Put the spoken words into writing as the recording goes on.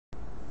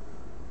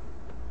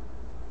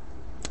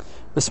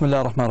Bismillah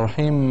ar-Rahman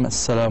ar-Rahim.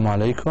 Assalamu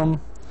alaikum.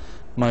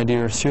 My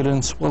dear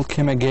students,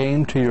 welcome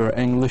again to your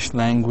English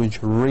language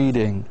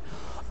reading.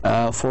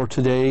 For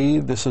today,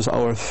 this is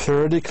our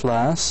third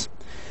class,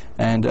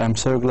 and I'm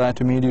so glad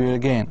to meet you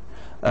again.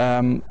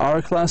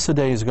 Our class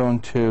today is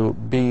going to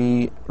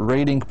be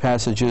reading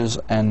passages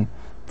and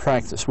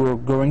practice. We're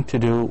going to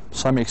do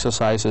some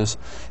exercises,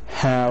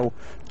 how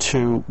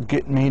to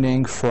get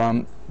meaning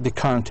from the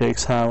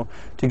context, how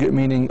to get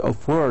meaning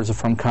of words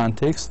from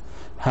context,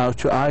 how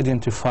to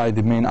identify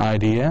the main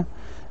idea,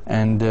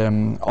 and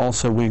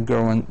also we're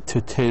going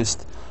to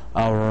test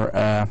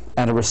our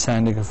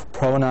understanding of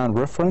pronoun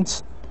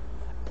reference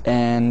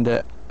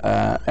and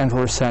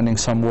understanding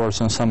some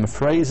words and some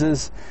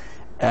phrases,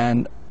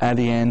 and at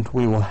the end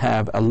we will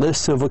have a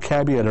list of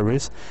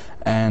vocabularies,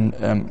 and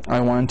I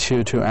want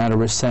you to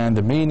understand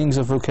the meanings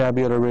of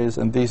vocabularies,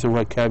 and these are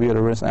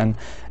vocabularies, and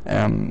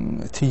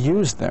to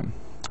use them.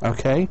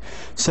 Okay,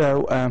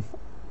 so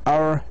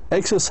our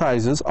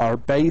exercises are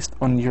based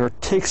on your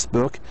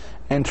textbook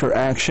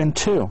Interaction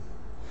 2,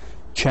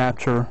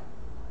 Chapter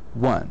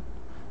 1.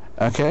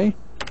 Okay,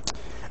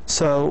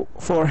 so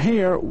for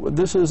here,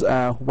 this is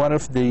one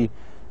of the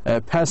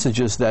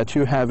passages that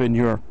you have in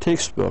your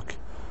textbook.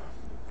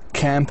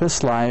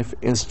 Campus life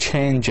is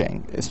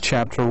changing. It's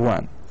Chapter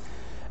 1.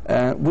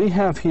 We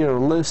have here a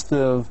list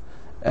of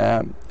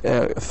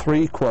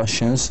 3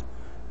 questions.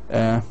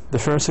 The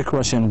first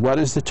question, what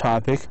is the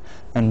topic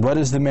and what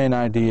is the main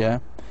idea?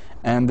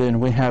 And then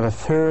we have a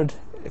third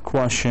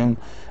question,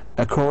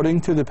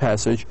 according to the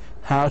passage,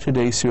 how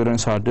today's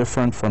students are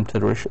different from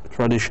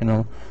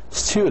traditional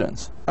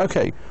students.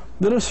 Okay,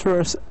 let us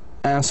first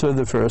answer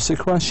the first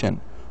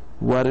question.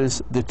 What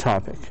is the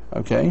topic?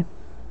 Okay,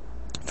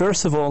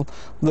 first of all,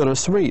 let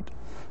us read.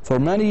 For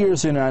many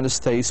years in the United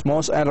States,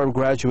 most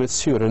undergraduate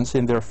students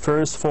in their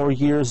first 4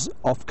 years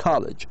of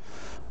college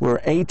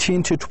were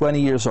 18 to 20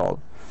 years old.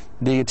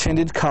 They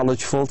attended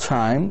college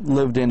full-time,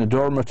 lived in a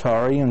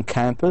dormitory on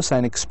campus,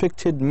 and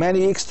expected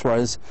many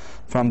extras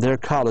from their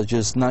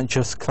colleges, not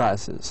just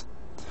classes.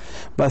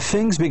 But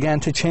things began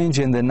to change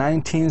in the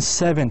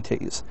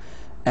 1970s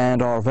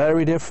and are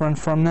very different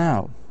from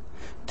now.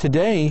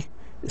 Today,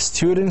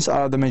 students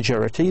are the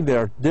majority. They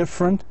are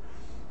different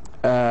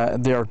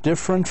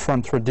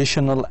from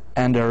traditional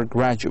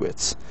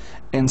undergraduates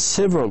in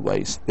several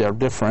ways. They are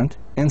different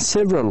in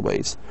several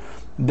ways.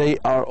 They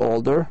are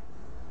older.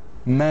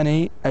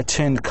 Many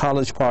attend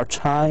college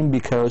part-time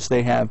because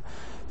they have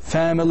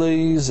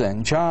families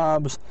and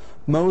jobs.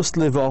 Most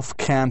live off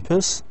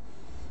campus,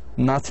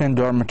 not in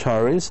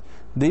dormitories.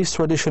 These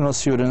traditional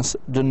students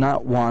do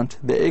not want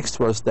the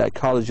extras that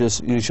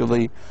colleges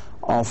usually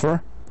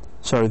offer.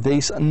 So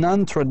these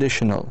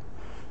non-traditional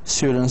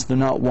students do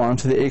not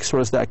want the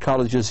extras that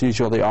colleges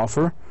usually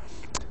offer.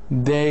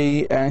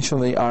 They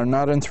actually are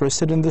not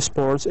interested in the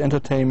sports,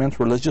 entertainment,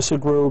 religious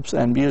groups,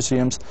 and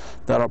museums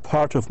that are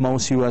part of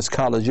most U.S.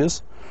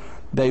 colleges.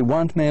 They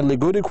want mainly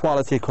good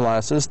quality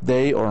classes,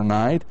 day or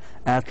night,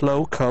 at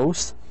low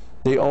cost.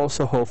 They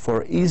also hope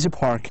for easy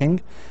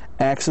parking,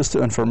 access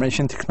to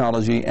information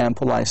technology, and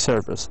polite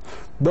service.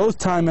 Both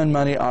time and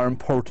money are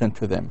important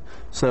to them.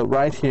 So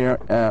right here,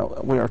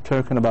 we are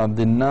talking about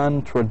the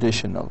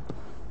non-traditional.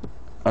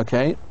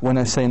 Okay, when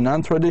I say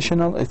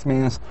non-traditional, it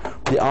means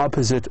the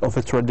opposite of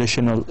a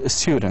traditional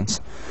students.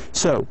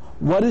 So,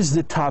 what is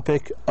the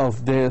topic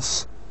of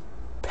this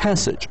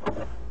passage?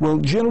 Well,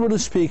 generally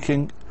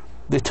speaking,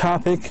 the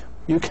topic,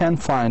 you can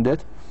find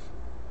it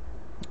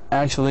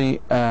actually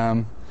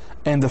in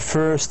the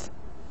first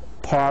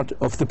part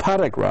of the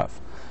paragraph.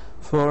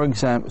 For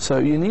example, so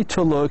you need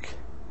to look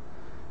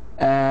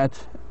at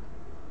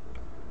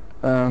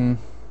you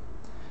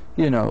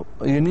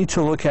need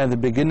to look at the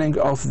beginning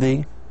of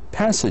the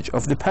passage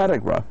of the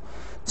paragraph.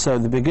 So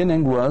the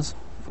beginning was,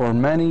 for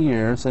many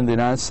years in the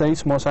United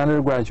States, most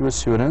undergraduate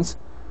students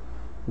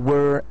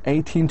were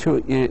 18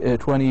 to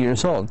 20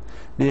 years old.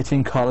 They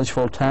attended college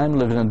full-time,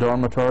 lived in a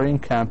dormitory on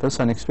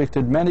campus, and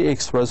expected many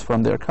extras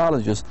from their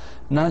colleges,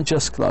 not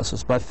just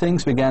classes. But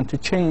things began to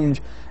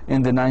change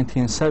in the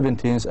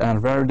 1970s and are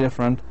very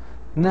different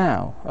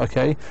now.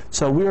 Okay,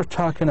 so we are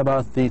talking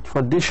about the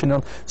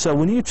traditional. So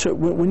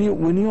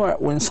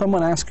when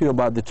someone asks you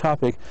about the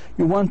topic,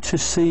 you want to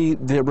see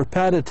the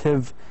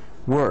repetitive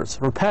words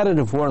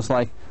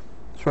like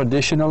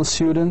traditional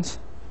students.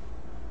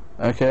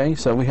 Okay,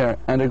 so we have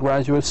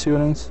undergraduate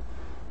students,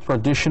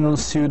 traditional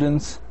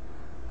students,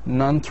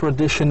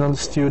 non-traditional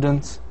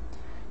students,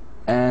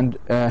 and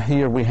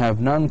here we have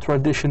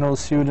non-traditional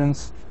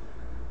students.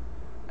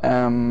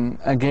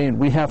 Again,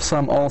 we have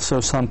some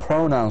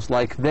pronouns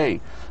like they.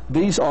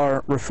 These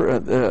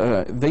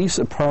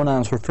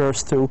pronouns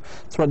refers to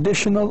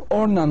traditional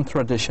or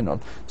non-traditional.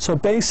 So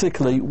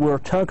basically, we're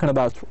talking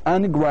about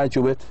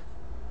undergraduate.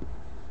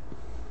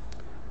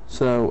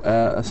 So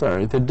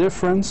the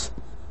difference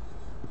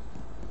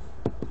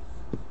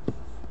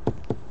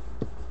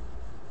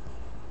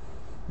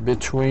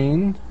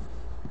between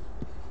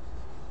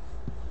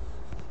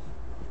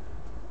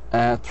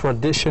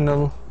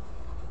traditional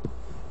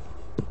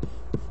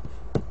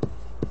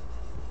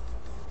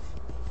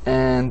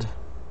and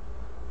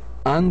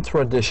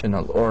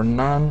untraditional or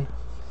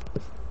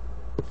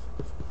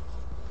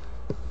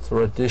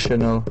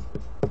non-traditional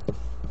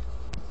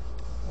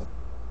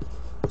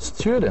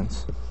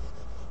students.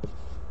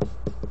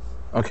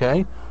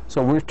 Okay,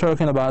 so we're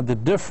talking about the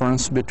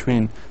difference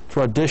between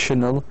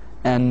traditional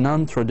and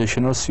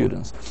non-traditional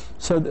students.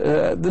 So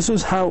this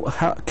is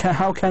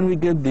how can we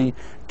get the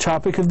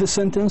topic of the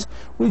sentence?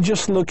 We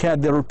just look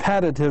at the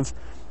repetitive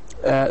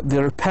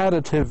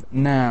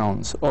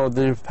nouns or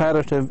the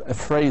repetitive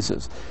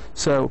phrases.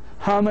 So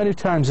how many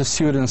times the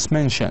students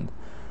mentioned?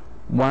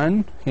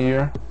 One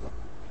here,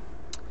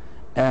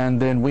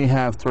 and then we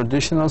have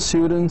traditional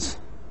students,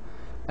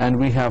 and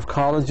we have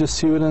college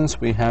students,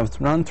 we have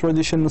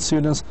non-traditional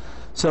students.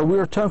 So we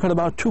are talking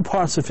about two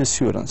parts of the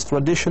students,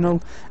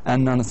 traditional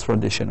and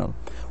non-traditional.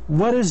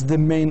 What is the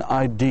main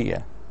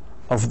idea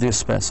of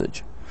this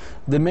passage?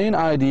 The main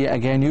idea,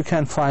 again, you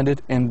can find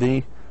it in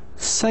the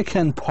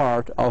second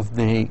part of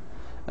the,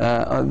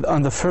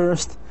 on the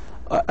first,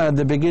 at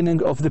the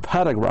beginning of the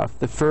paragraph,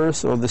 the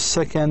first or the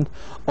second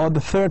or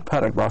the third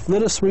paragraph.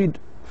 Let us read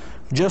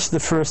just the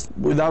first,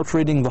 without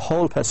reading the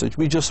whole passage.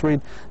 We just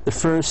read the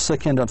first,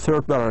 second, and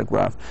third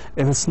paragraph.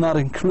 If it's not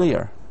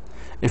clear,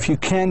 if you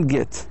can't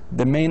get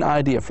the main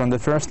idea from the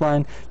first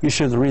line, you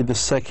should read the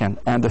second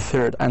and the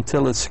third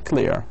until it's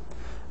clear.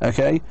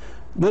 Okay?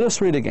 Let us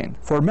read again.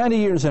 For many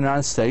years in the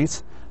United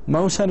States,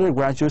 most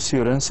undergraduate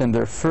students in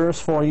their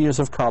first 4 years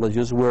of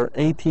colleges were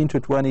 18 to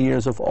 20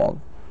 years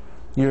old.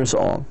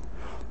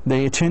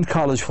 They attend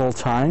college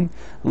full-time,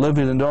 lived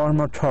in a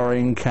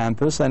dormitory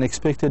campus, and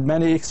expected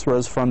many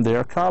extras from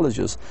their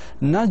colleges,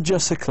 not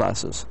just the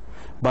classes.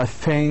 But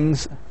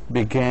things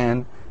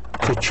began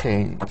to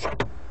change.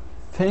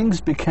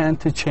 Things began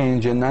to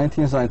change in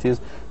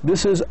 1990s.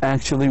 This is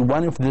actually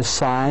one of the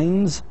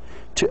signs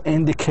to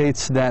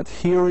indicate that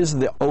here is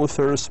the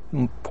author's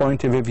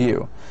point of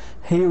view.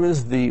 Here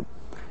is the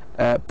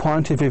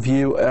point of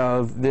view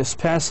of this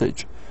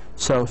passage.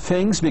 So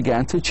things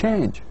began to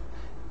change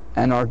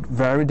and are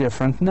very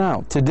different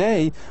now.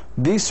 Today,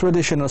 these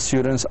traditional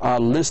students are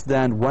less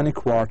than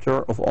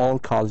 1/4 of all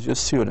college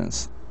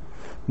students.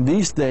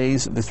 These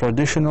days, the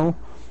traditional.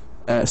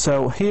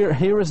 So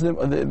here is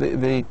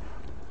the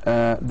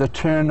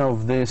turn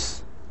of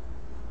this.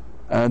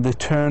 The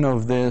turn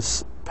of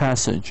this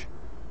passage.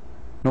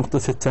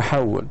 نقطة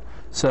التحول.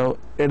 So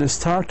it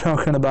starts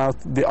talking about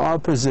the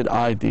opposite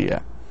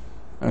idea.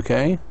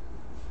 Okay.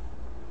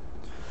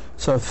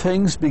 So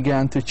things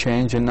began to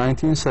change in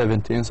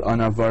 1970s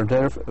and are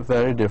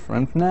very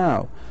different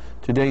now.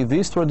 Today,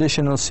 these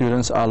traditional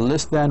students are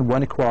less than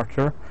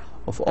 1/4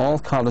 of all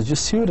college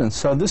students.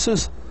 So this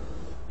is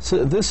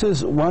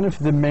one of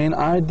the main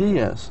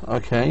ideas.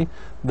 Okay,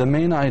 the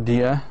main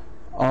idea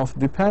of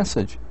the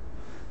passage.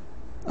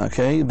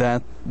 Okay,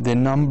 that the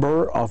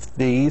number of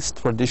these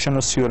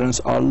traditional students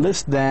are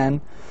less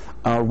than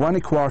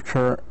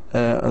 1/4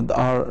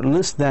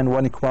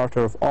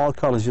 of all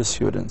college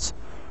students.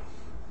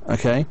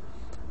 Okay,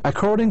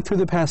 according to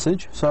the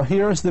passage. So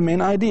here is the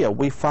main idea.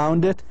 We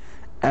found it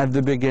at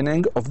the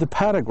beginning of the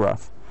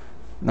paragraph.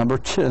 Number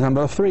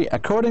 3.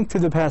 According to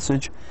the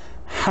passage,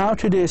 how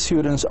today's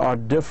students are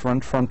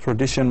different from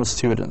traditional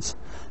students.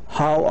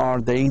 How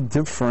are they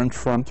different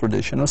from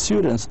traditional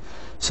students?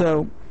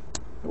 So,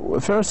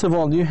 first of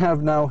all, you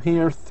have now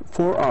here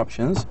 4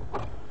 options.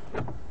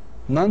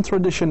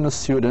 Non-traditional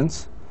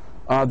students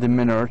are the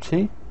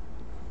minority.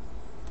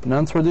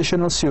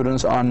 Non-traditional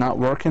students are not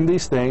working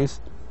these days.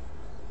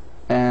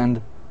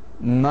 And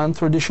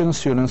non-traditional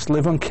students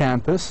live on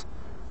campus.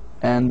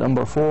 And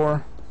number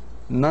 4,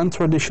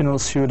 non-traditional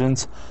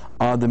students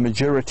are the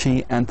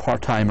majority and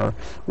part-timer.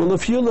 Well,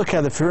 if you look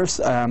at the first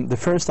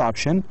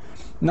option,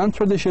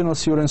 non-traditional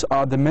students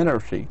are the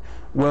minority.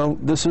 Well,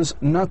 this is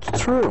not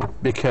true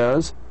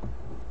because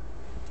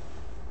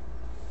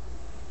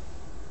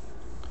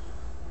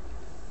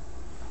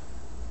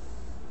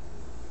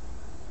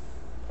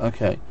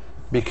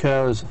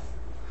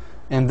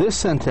in this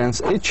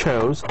sentence it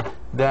shows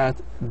that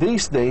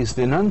these days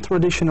the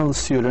non-traditional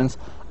students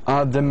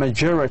are the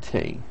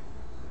majority.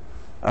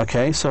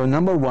 Okay, so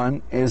number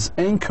 1 is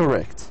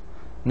incorrect.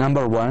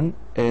 Number 1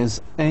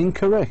 is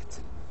incorrect.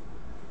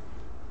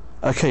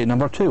 Okay,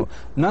 number 2,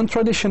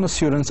 non-traditional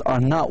students are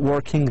not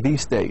working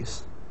these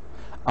days.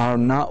 Are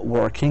not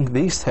working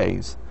these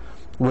days.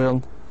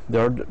 Well,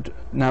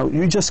 now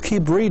you just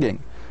keep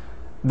reading.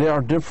 They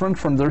are different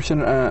from theirs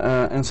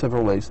in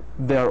several ways.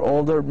 They are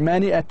older.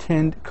 Many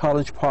attend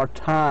college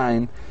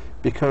part-time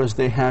because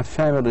they have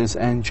families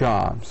and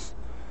jobs.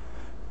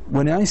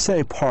 When I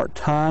say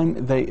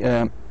part-time,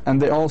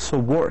 and they also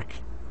work.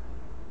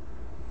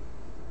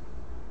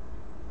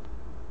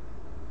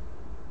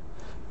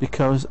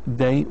 Because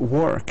they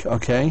work,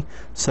 okay?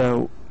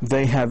 So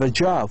they have a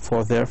job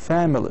for their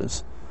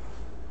families.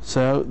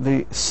 So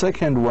the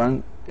second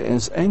one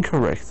is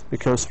incorrect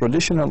because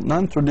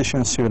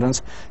non-traditional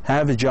students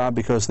have a job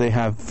because they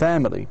have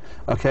family.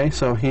 Okay,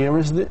 so here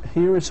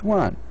is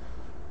one.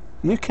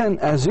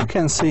 As you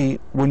can see,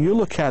 when you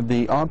look at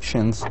the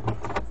options,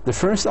 the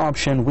first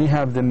option we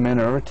have the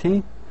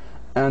minority,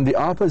 and the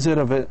opposite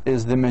of it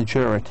is the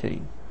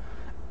majority.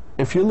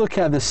 If you look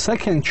at the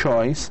second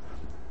choice,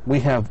 we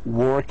have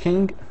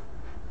working,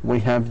 we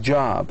have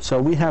job.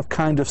 So we have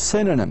kind of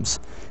synonyms.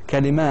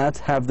 Kalimat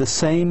have the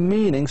same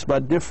meanings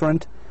but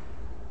different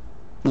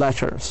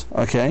letters,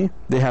 okay?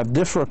 They have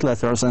different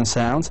letters and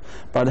sounds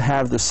but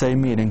have the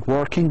same meaning.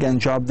 Working and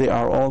job, they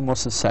are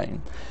almost the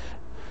same.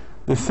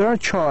 The third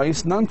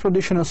choice,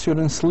 non-traditional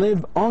students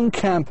live on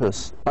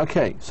campus.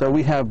 Okay, so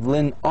we have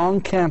live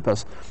on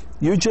campus.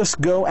 You just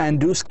go and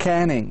do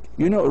scanning.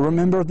 You know,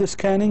 remember the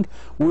scanning?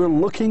 We're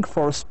looking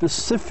for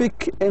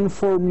specific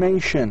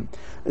information,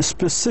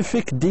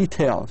 specific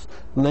details.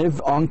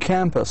 Live on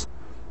campus.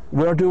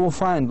 Where do we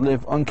find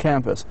live on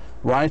campus?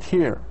 Right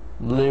here.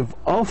 Live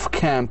off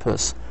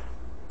campus.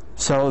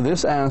 So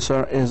this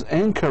answer is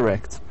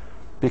incorrect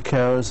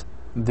because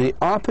the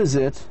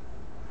opposite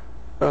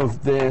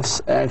of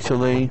this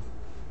actually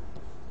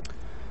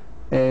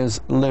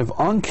is live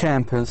on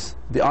campus.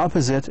 The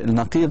opposite,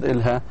 النقيض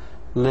إلها,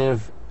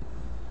 live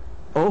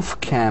off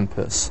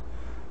campus,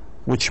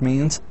 which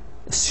means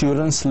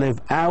students live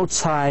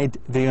outside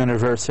the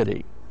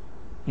university,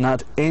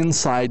 not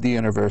inside the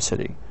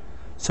university.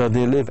 So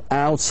they live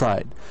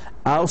outside.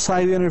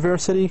 Outside the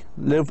university,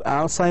 live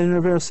outside the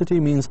university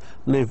means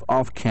live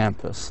off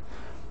campus.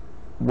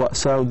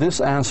 So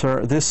this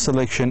answer, this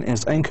selection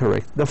is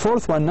incorrect. The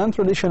fourth one,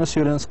 non-traditional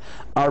students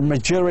are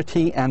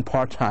majority and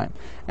part-time.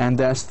 And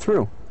that's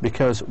true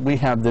because we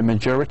have the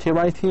majority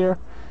right here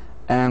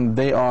and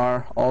they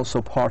are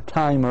also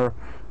part-timer,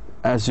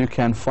 as you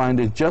can find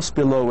it just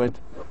below it.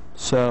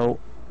 So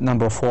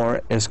number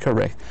 4 is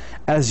correct.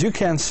 As you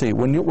can see,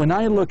 when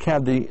I look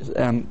at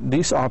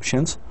these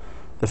options,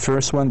 the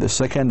first one, the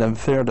second and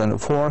third and the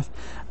fourth,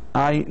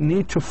 I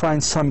need to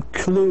find some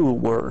clue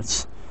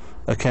words.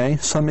 Okay,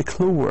 some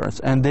clue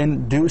words, and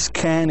then do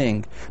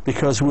scanning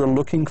because we're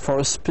looking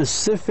for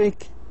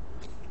specific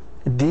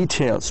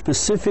details,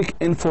 specific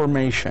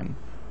information.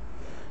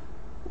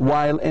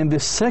 While in the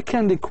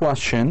second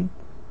question,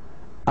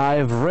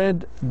 I've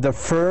read the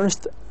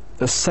first,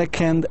 the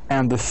second,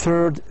 and the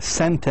third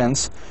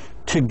sentence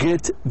to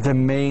get the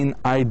main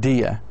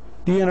idea.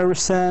 Do you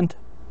understand?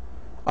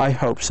 I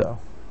hope so.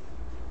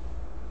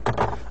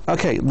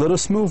 Okay, let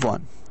us move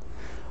on.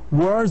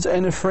 Words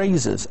and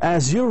phrases.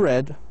 As you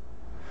read,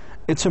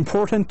 it's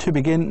important to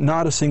begin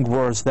noticing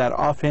words that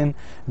often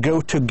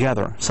go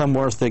together. Some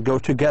words, they go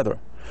together.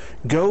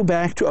 Go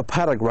back to a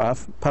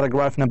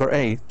paragraph number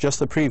 8, just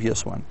the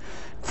previous one.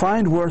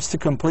 Find words to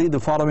complete the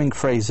following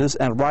phrases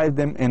and write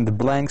them in the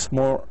blanks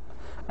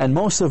and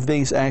most of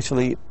these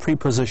actually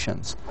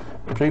prepositions.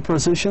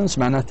 Prepositions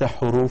معناتها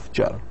حروف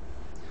جر.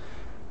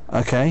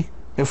 Okay,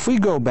 if we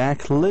go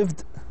back,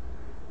 lived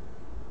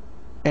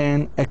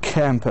in a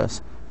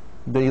campus.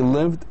 They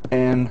lived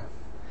in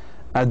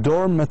a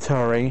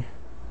dormitory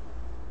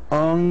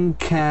on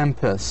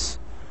campus.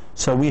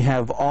 So we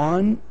have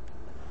on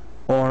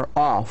or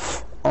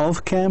off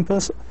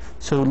campus.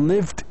 So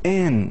lived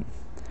in,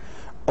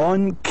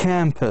 on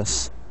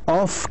campus,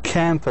 off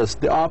campus.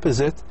 The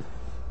opposite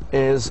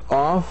is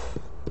off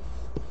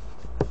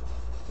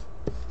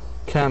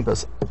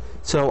campus.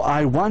 So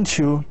I want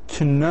you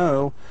to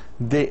know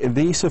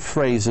these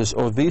phrases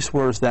or these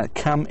words that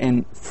come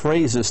in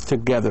phrases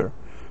together.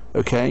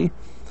 Okay,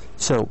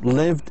 so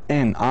lived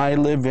in, I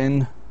live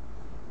in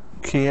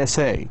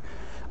KSA,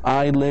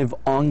 I live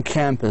on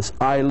campus,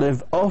 I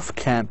live off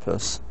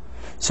campus.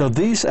 So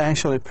these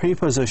actually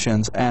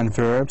prepositions and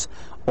verbs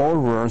or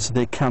words,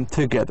 they come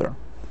together.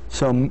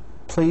 So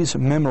please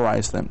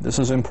memorize them. This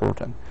is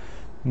important.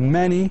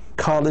 Many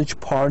college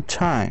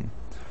part-time.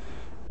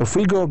 If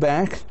we go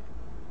back,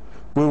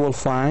 we will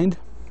find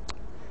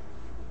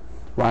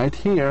right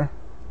here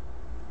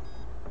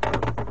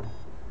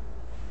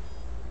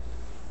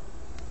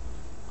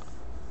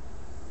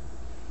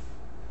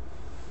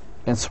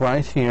it's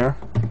right here.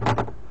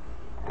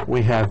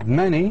 We have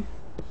many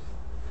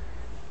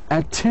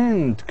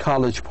attend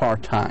college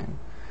part-time.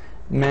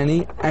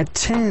 Many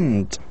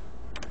attend.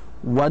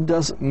 What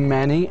does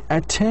many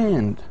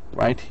attend?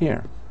 Right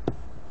here.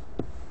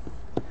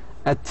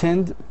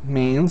 Attend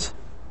means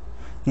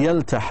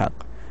يلتحق,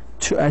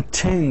 to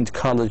attend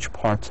college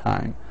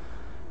part-time.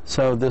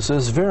 So this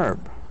is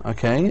verb,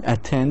 okay?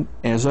 Attend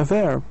is a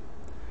verb.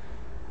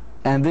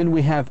 And then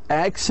we have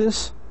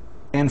access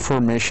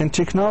information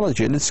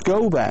technology. Let's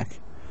go back.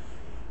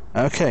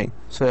 Okay,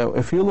 so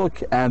if you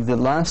look at the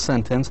last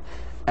sentence,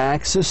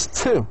 access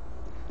to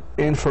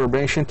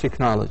information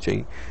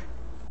technology.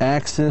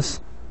 Access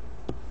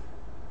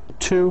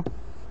to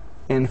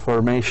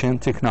information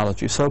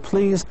technology. So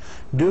please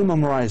do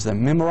memorize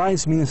them.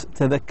 Memorize means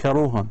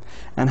تذكروهم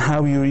and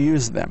how you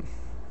use them.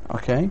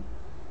 Okay?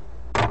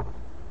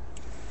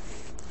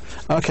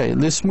 Okay,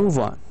 let's move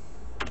on.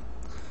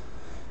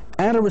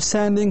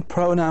 Understanding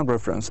pronoun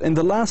reference. In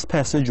the last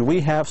passage,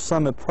 we have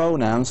some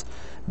pronouns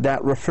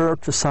that refer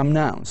to some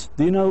nouns.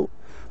 Do you know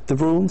the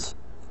rules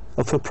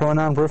of a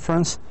pronoun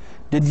reference?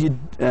 Did you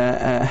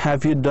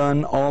have you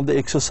done all the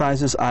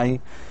exercises I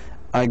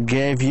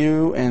gave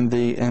you in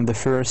the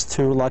first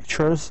 2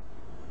 lectures?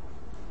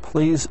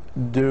 please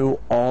do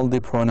all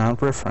the pronoun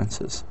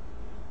references.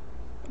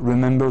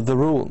 Remember the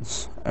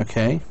rules,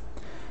 okay?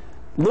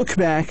 Look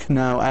back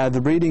now at the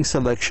reading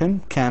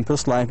selection,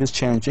 Campus Life is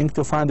Changing,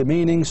 to find the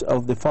meanings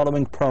of the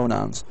following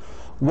pronouns.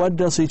 What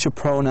does each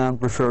pronoun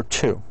refer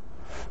to?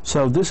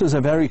 So this is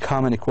a very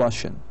common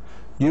question.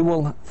 You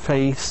will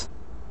face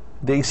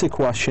these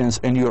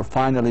questions in your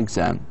final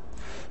exam.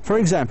 For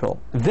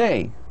example,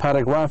 they,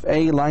 paragraph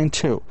A, line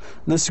 2.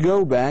 Let's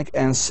go back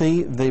and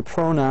see the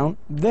pronoun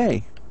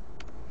they.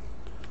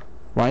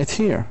 Right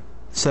here.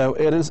 So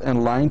it is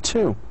in line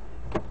 2.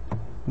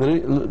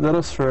 Let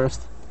us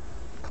first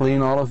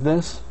clean all of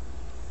this.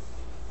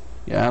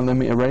 Yeah, let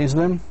me erase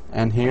them.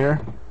 And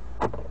here,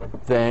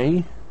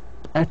 they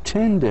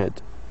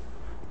attended.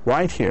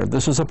 Right here,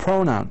 this is a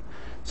pronoun.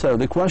 So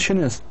the question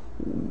is,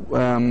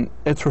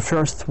 it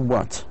refers to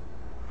what?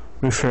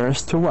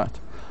 Refers to what?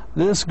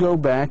 Let's go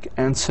back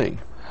and see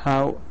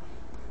how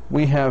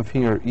we have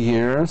here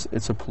years.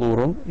 It's a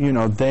plural. You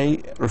know,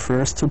 they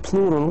refers to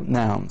plural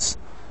nouns.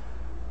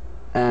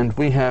 And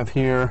we have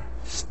here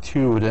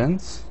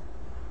students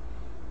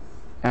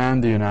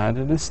and the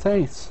United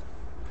States.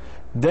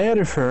 They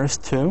refers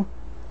to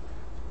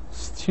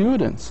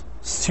students.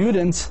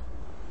 Students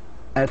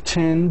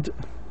attend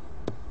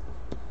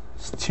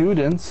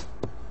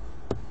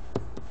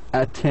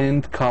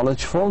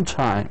college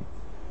full-time.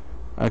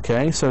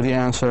 Okay, so the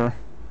answer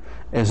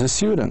is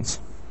students.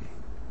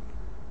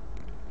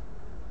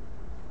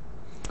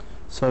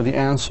 So the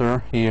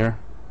answer here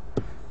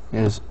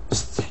is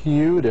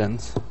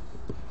students.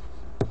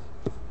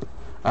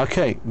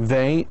 Okay,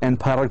 they in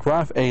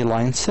paragraph A,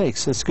 line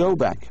 6. Let's go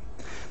back.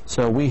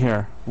 So we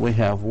have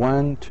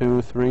 1,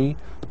 2, 3,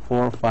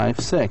 4, 5,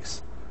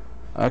 6.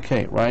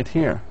 Okay, right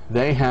here.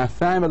 They have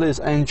families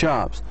and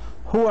jobs.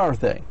 Who are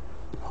they?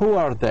 Who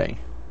are they?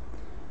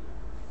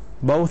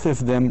 Both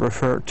of them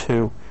refer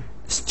to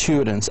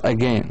students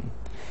again.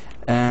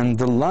 And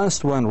the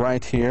last one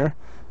right here,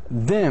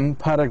 them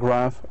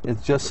paragraph,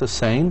 it's just the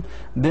same.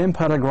 Them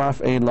paragraph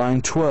A,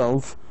 line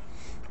 12.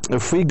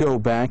 If we go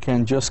back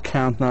and just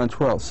count 9,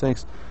 12,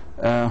 6,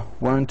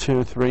 1,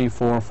 2, 3,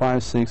 4,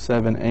 5, 6,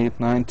 7, 8,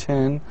 9,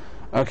 10.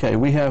 Okay,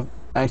 we have,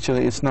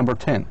 actually it's number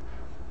 10.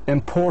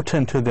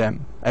 Important to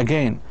them.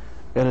 Again,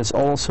 it is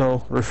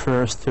also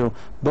refers to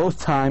both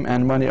time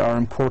and money are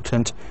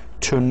important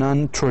to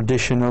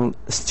non-traditional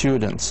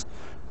students.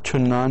 To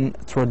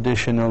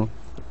non-traditional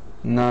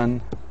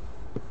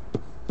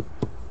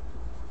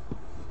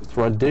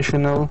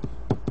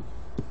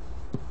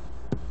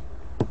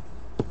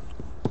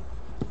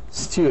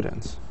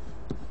students.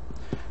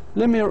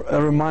 Let me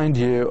remind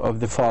you of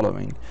the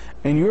following.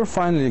 In your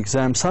final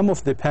exam, some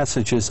of the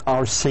passages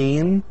are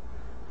seen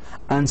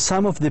and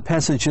some of the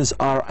passages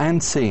are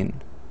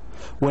unseen.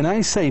 When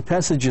I say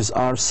passages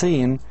are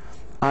seen,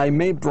 I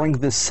may bring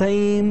the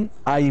same,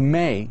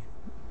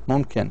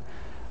 ممكن.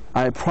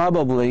 I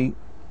probably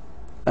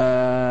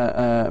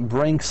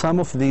bring some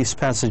of these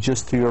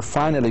passages to your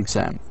final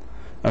exam.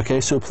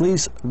 Okay, so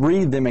please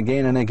read them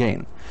again and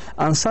again.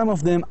 And some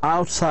of them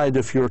outside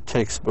of your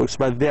textbooks,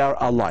 but they are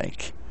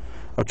alike.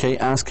 Okay,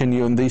 asking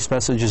you in these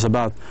passages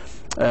about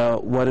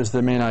what is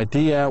the main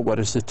idea, what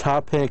is the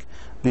topic,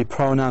 the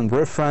pronoun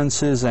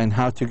references, and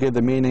how to get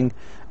the meaning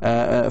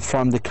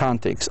from the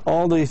context.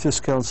 All these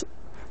skills,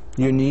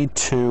 you need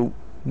to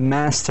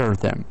master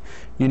them.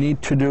 You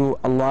need to do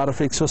a lot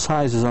of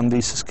exercises on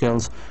these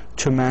skills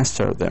to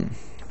master them.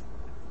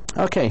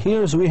 Okay,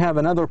 we have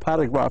another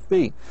paragraph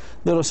B.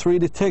 Let us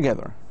read it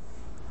together.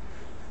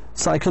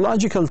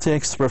 Psychological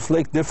texts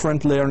reflect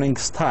different learning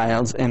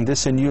styles in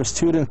this new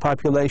student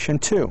population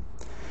too.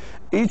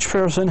 Each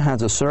person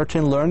has a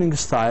certain learning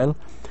style,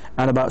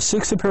 and about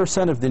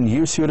 60% of the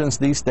new students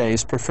these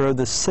days prefer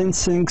the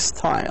sensing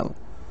style.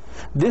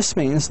 This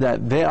means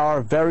that they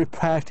are very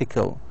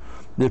practical.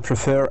 They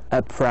prefer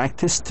a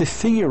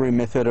practice-to-theory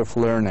method of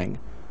learning,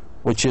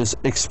 which is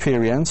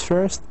experience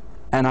first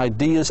and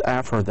ideas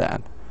after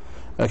that.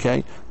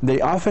 Okay, they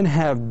often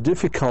have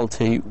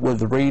difficulty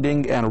with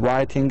reading and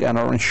writing and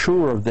are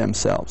unsure of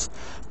themselves.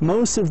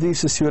 Most of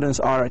these students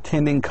are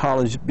attending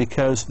college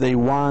because they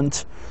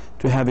want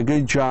to have a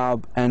good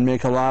job and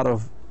make a lot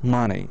of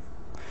money.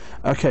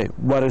 Okay,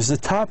 what is the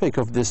topic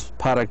of this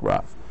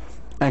paragraph?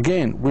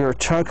 Again, we are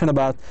talking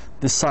about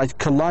the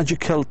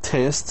psychological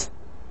test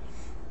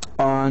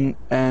on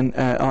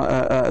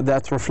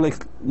that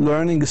reflect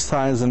learning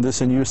styles in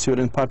this new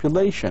student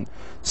population.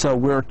 So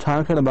we're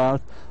talking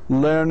about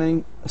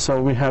learning.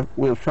 So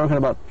we're talking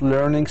about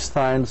learning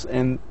styles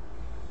in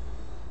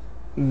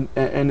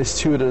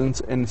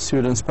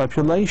students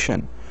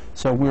population.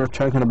 So we're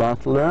talking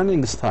about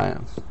learning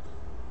styles.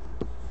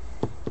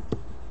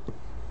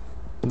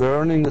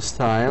 Learning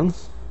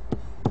styles.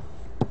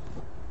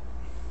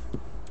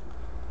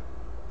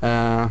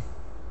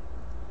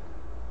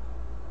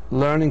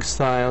 Learning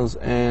styles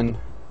in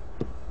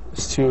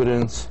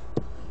students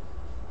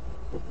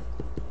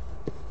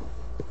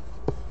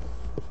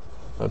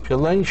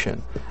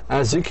population.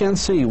 As you can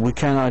see, we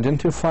can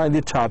identify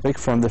the topic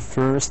from the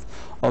first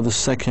or the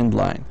second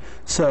line.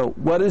 So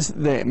what is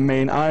the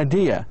main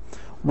idea?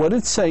 what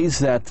it says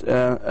that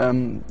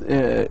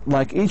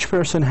like each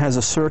person has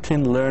a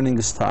certain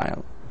learning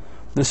style.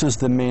 This is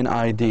the main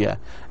idea.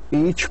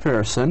 Each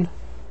person,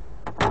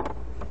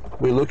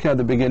 we look at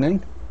the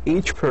beginning,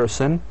 each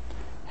person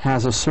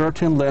has a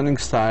certain learning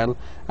style,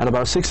 and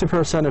about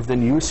 60% of the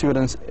new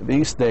students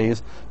these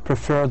days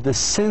prefer the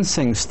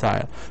sensing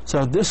style.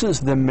 So this is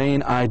the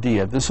main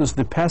idea. This is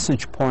the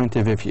passage point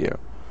of view.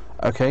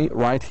 Okay,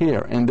 right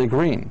here in the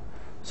green.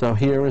 So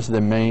here is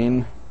the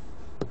main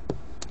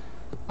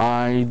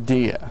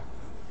idea.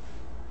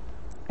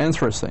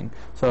 Interesting.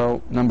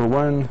 So number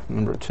 1,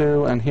 number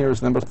 2, and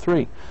here's number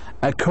 3.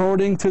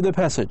 According to the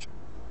passage,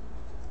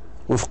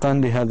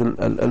 وفقا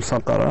لهذه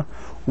الفقرة,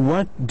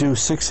 what do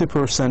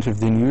 60% of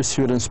the new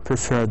students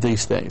prefer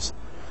these days?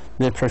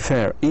 They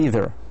prefer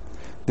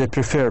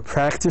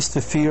practice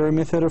to theory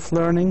method of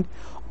learning,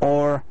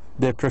 or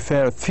they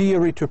prefer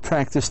theory to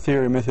practice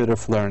theory method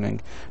of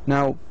learning.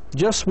 Now,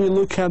 just we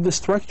look at the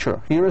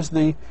structure. Here is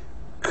the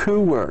key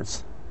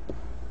words,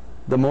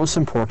 the most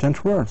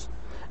important words.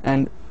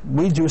 And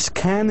we do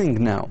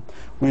scanning now.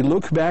 We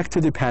look back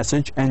to the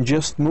passage and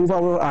just move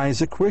our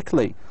eyes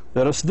quickly.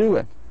 Let us do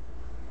it.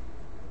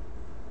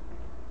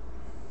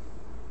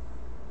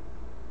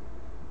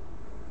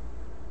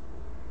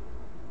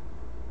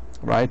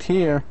 Right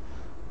here,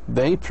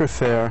 they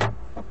prefer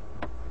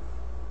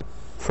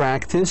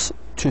practice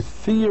to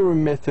theory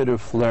method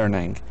of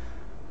learning.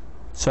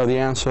 So the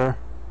answer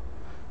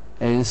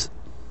is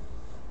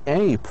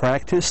A,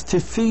 practice to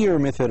theory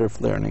method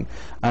of learning.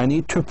 I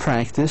need to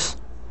practice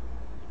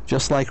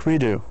just like we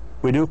do.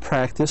 We do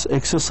practice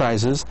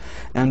exercises,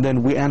 and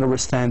then we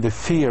understand the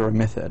theory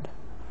method.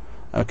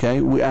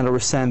 Okay, we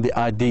understand the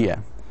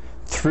idea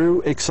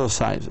through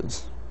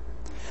exercises.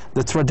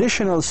 The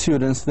traditional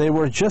students, they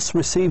were just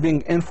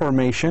receiving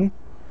information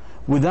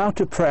without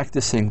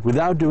practicing,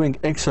 without doing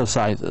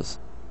exercises.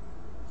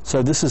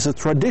 So this is a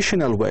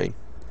traditional way.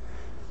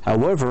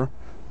 However,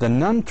 the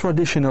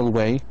non-traditional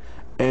way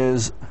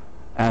is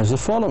as the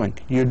following.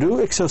 You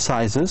do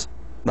exercises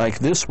like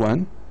this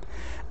one,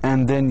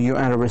 and then you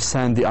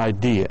understand the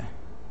idea.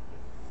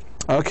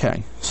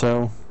 Okay,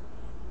 so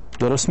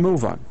let us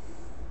move on.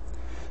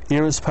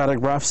 Here is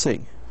paragraph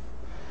C.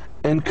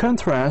 In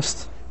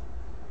contrast,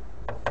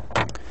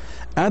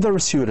 other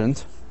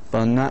students,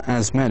 but not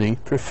as many,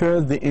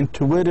 prefer the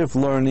intuitive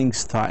learning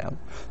style.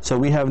 So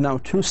we have now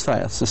two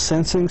styles, the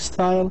sensing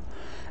style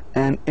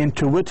and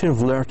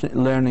intuitive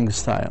learning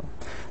style.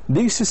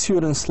 These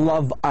students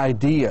love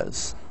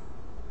ideas.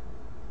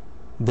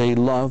 They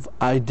love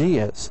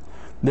ideas.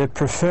 They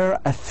prefer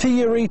a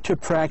theory to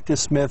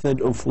practice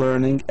method of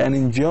learning and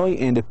enjoy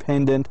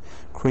independent,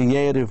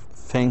 creative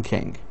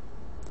thinking.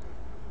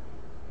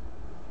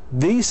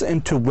 These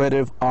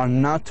intuitive are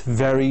not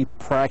very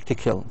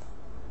practical.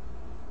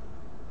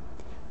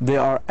 They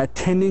are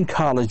attending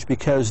college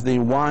because they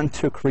want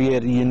to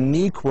create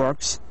unique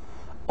works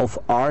of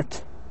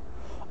art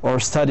or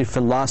study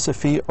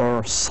philosophy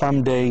or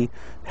someday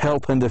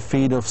help in the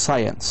field of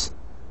science.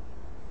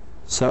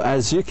 So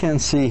as you can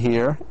see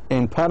here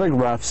in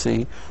paragraph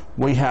C,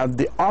 we have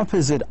the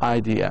opposite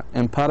idea.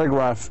 In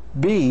paragraph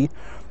B,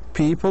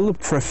 people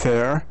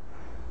prefer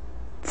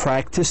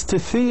practice to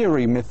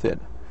theory method.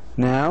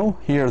 Now,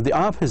 here the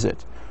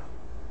opposite.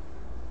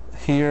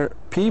 Here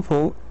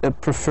people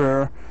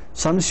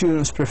some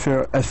students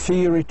prefer a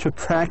theory to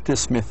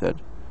practice method.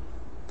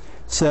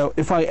 So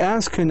if I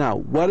ask you now,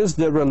 what is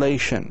the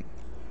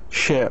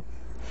relationship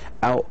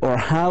or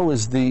how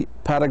is the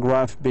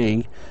paragraph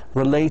B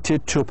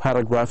related to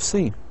paragraph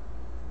C?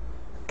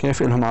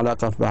 كيف لهم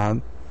علاقة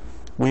ببعض?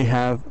 We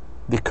have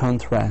the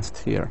contrast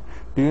here.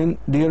 Do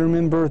you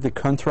remember the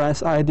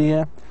contrast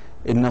idea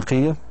in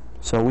النقيض?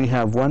 So we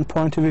have one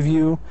point of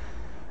view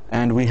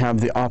and we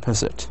have the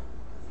opposite.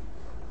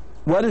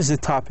 What is the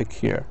topic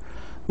here?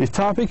 The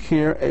topic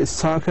here is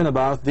talking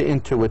about the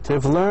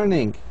intuitive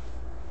learning.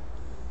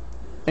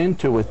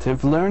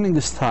 Intuitive learning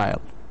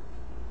style.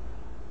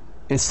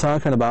 It's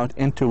talking about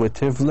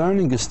intuitive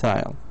learning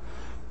style.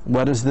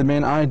 What is the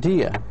main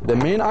idea? The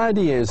main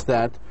idea is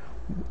that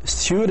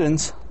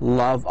students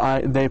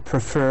they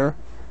prefer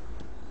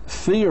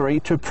theory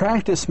to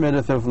practice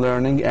method of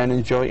learning and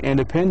enjoy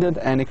independent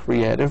and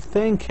creative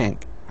thinking.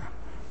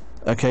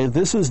 Okay,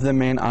 this is the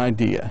main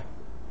idea.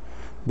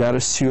 That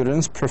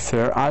students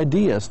prefer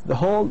ideas. The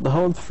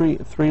whole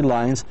three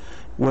lines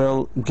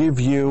will give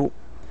you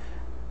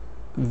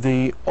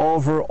the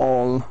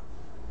overall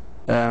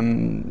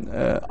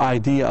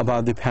idea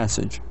about the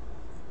passage.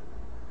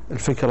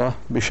 الفكرة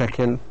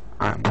بشكل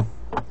عام.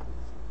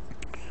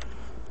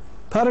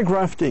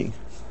 Paragraph D.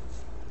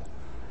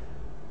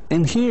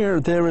 In here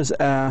there is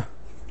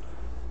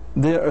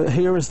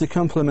here is the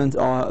complement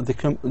or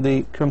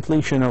the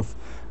completion of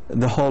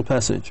the whole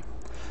passage.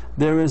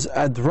 There is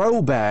a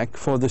drawback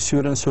for the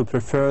students who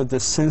prefer the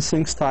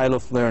sensing style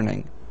of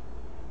learning.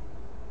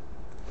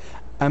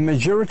 A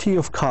majority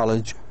of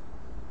college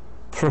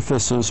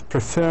professors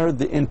prefer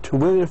the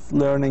intuitive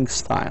learning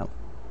style.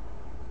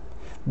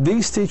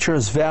 These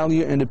teachers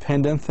value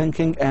independent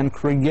thinking and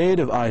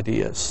creative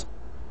ideas.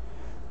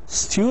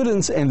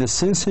 students in the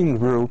sensing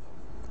group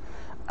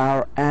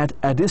are at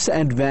a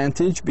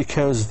disadvantage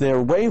because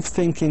their way of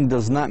thinking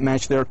does not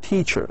match their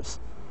teachers.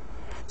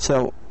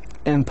 So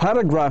in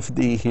paragraph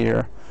D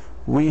here,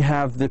 we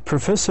have the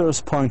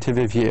professor's point of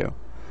view.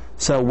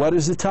 So what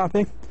is the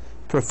topic?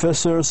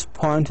 Professor's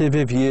point of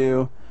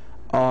view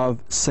of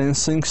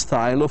sensing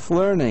style of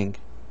learning.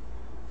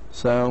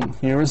 So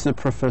here is the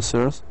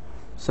professor's.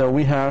 So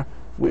we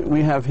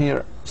have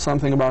here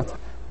something about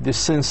the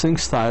sensing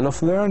style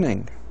of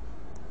learning.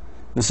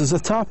 This is a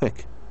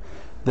topic.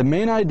 The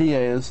main idea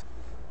is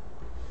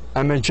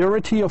a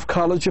majority of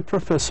college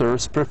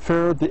professors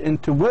prefer the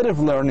intuitive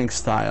learning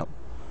style.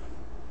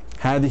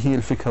 هذه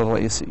الفكرة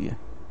الرئيسية.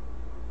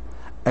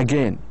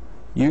 Again,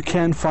 you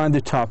can find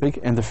the topic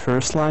in the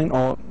first line,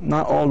 or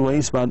not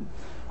always, but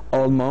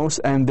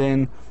almost, and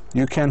then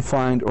you can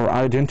find or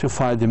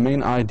identify the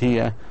main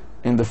idea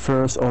in the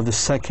first or the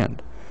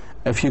second.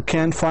 If you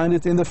can't find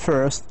it in the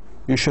first,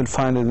 you should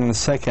find it in the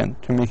second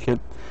to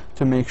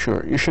make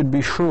sure. You should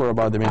be sure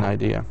about the main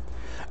idea.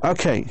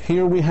 Okay,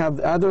 here we have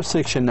the other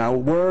section now,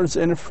 words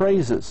and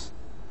phrases.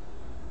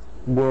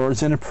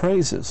 Words and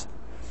phrases.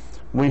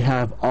 We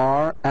have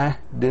are at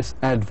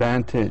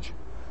disadvantage.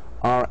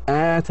 Are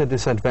at a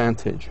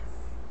disadvantage.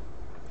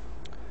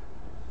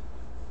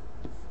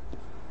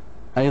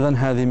 أيضا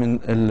هذه من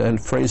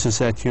الphrases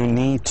that you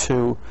need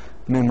to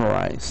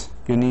memorize.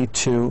 You need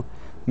to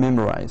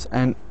memorize.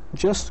 And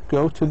just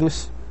go to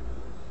this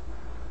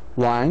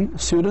line.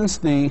 Students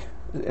in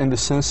the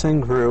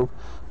sensing group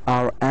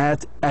are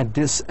at a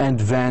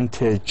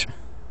disadvantage.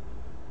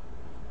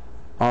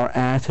 Are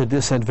at a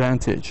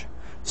disadvantage.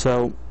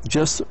 So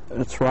just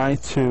try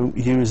to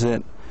use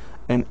it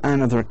in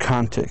another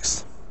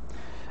context.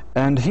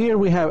 And here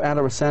we have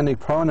adversarial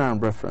pronoun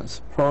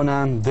reference.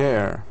 Pronoun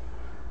there.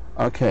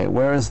 Okay,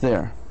 where is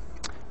there?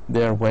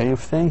 Their way of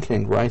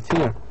thinking, right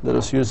here. Let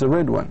us use the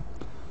red one.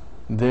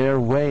 Their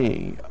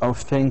way of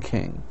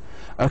thinking.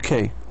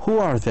 Okay, who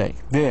are they?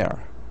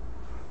 There.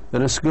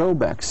 Let us go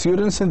back.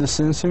 Students in the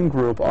sensing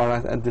group are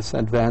at a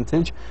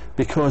disadvantage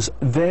because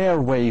their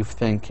way of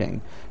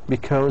thinking.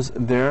 Because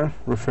there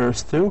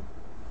refers to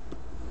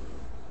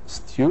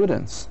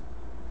students.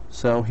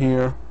 So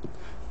here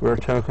we're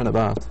talking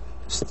about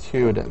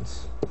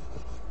students.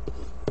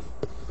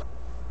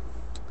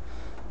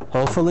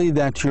 Hopefully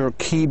that you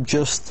keep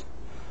just,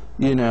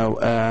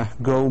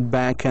 go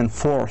back and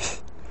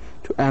forth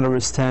to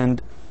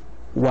understand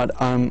what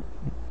I'm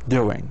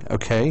doing,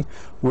 okay?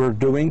 We're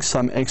doing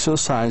some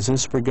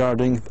exercises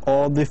regarding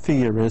all the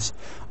theories,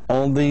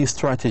 all the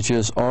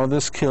strategies, all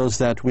the skills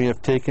that we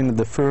have taken in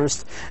the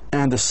first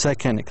and the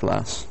second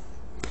class.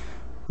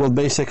 Well,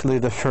 basically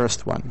the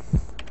first one.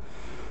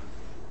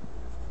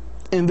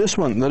 In this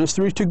one, let us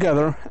read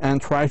together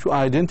and try to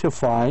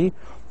identify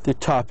the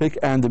topic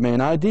and the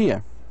main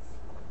idea.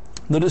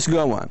 Let us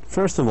go on.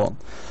 First of all,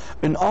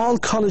 in all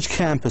college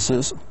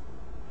campuses,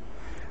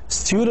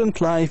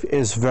 student life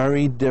is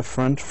very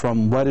different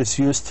from what it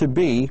used to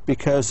be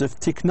because of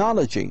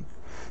technology,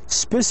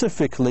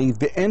 specifically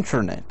the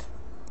internet.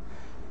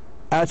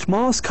 At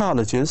most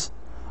colleges,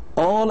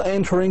 all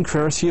entering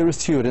first-year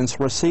students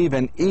receive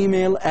an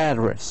email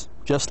address,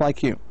 just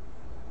like you,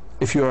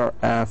 if you are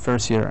a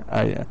first-year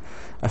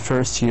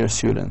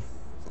student.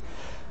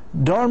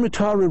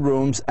 Dormitory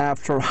rooms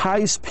after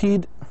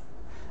high-speed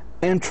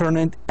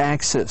internet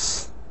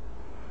access.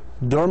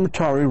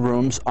 Dormitory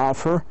rooms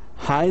offer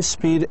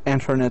high-speed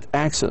internet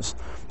access.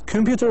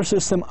 Computer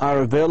systems are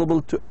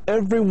available to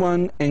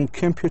everyone in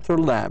computer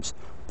labs,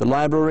 the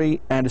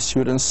library, and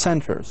student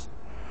centers.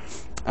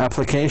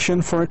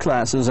 Application for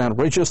classes and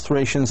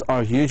registrations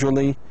are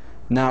usually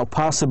now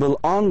possible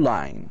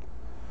online.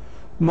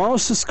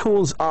 Most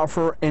schools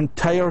offer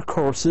entire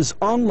courses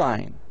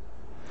online.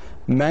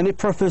 Many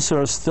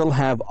professors still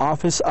have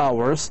office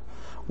hours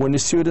when the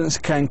students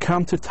can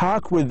come to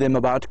talk with them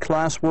about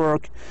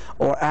classwork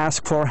or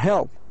ask for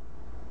help.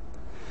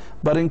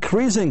 But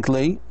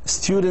increasingly,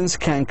 students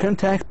can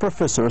contact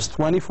professors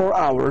 24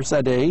 hours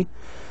a day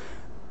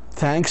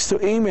thanks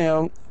to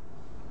email.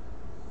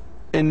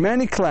 In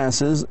many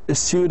classes,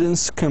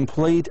 students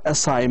complete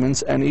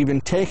assignments and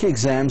even take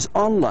exams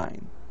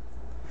online.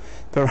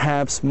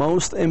 Perhaps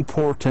most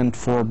important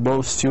for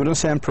both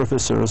students and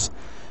professors,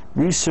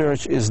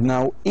 research is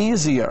now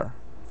easier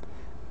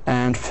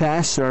and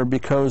faster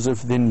because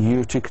of the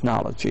new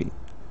technology.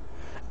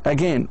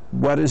 Again,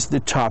 what is the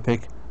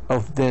topic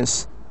of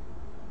this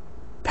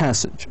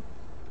passage?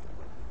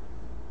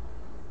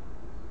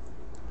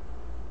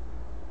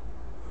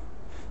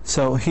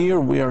 So here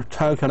we are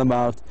talking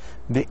about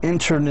the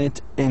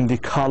internet in the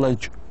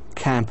college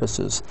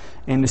campuses,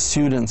 in the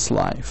student's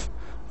life.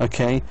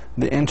 Okay,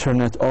 the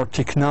internet or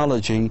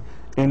technology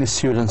in the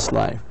student's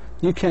life.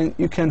 You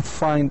can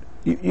find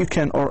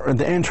or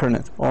the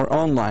internet or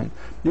online.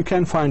 You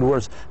can find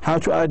words. How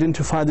to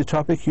identify the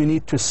topic? You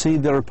need to see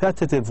the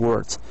repetitive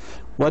words.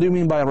 What do you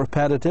mean by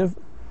repetitive?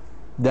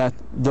 That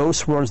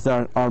those words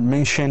that are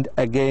mentioned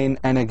again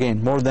and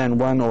again, more than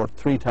 1 or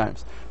 3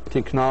 times.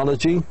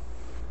 Technology,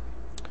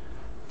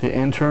 the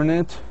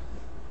internet,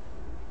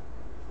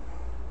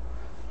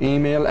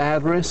 email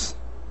address,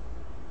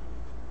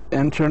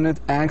 internet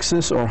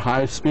access or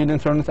high-speed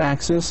internet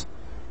access,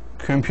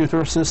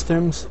 computer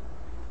systems,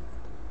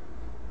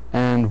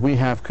 and we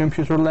have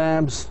computer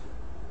labs,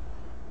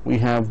 we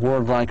have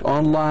word like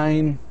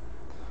online,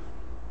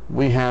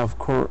 we have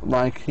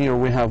like here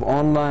we have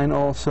online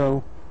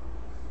also,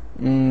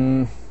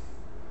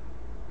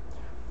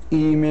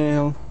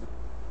 email,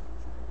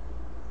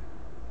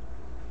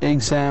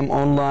 exam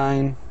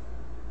online.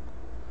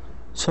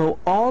 So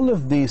all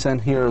of these,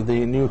 and here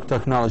the new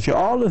technology,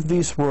 all of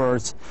these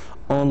words,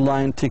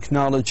 online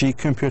technology,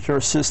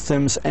 computer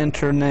systems,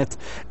 internet,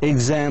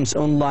 exams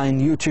online,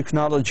 new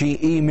technology,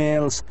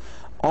 emails,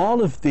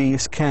 all of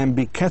these can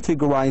be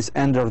categorized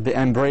under the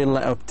umbrella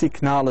of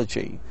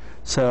technology.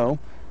 So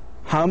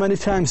how many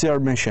times they are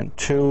mentioned?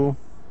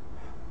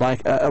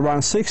 Like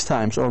around 6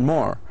 times or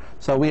more.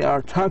 So we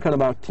are talking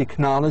about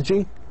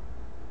technology,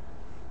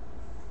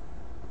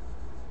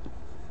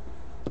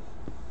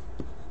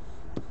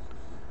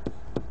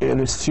 in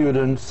a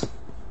student's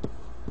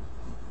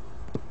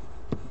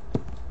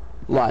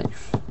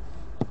life.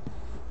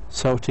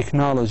 So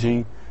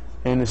technology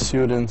in a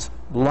student's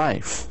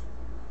life.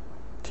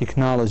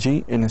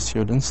 Technology in a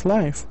student's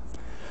life.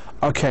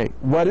 Okay,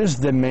 what is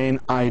the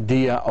main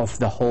idea of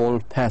the whole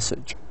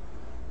passage?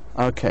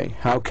 Okay,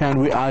 how can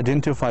we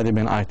identify the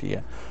main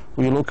idea?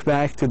 We look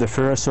back to the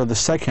first or the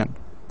second.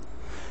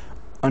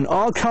 On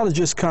all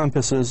colleges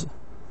campuses,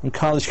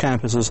 college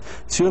campuses,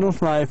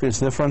 student life is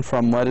different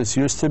from what it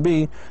used to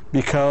be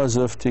because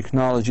of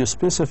technology,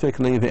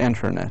 specifically the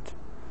internet.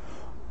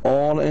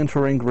 All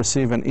entering,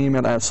 receive an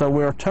email. So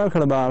we're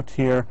talking about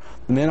here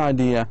the main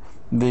idea,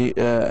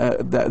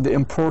 the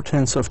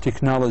importance of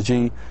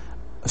technology,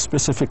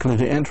 specifically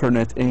the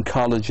internet in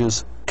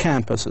colleges,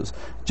 campuses.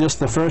 Just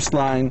the first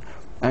line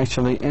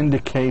actually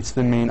indicates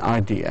the main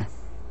idea.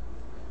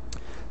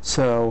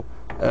 So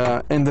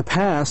in the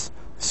past,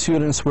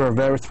 students were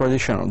very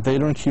traditional. They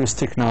don't use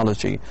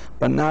technology.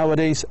 But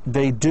nowadays,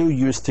 they do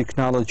use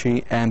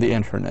technology and the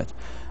internet.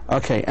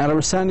 Okay,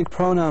 understanding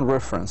pronoun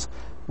reference.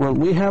 Well,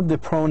 we have the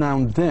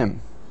pronoun them,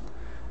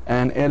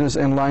 and it is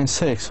in line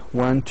 6.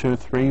 1, 2,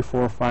 3,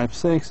 4, 5,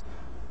 6.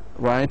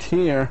 Right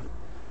here,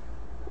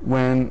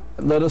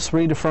 let us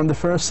read from the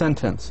first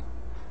sentence.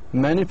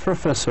 Many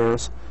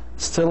professors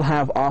still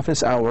have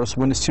office hours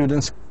when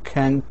students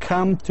can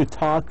come to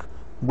talk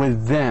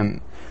with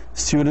them.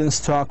 Students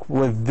talk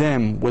with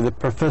them, with the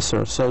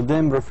professor. So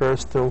them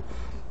refers to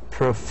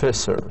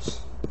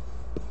professors.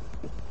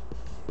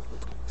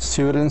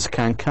 Students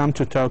can come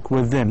to talk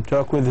with them.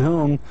 Talk with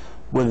whom?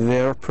 With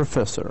their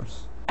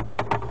professors.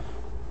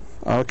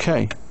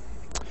 Okay.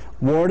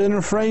 Word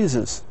and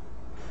phrases.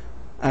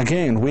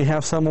 Again, we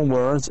have some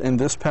words in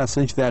this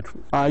passage that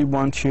I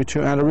want you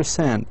to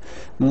understand.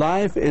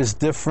 Life is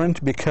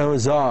different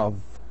because of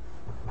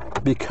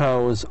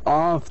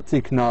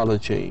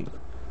technology.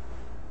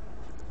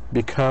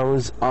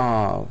 Because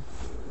of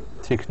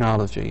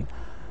technology.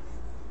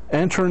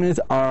 Internet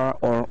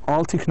or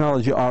all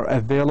technology are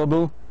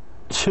available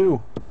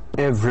to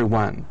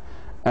everyone.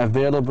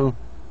 Available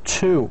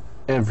to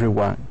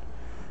everyone.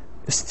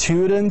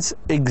 Students'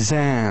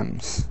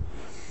 exams.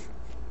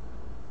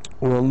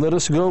 Well, let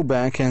us go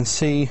back and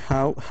see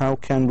how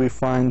can we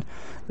find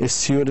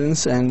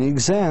students and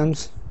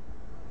exams.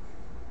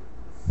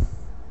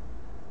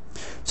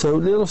 So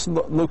let us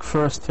look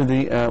first to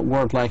the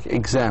word like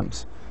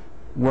exams.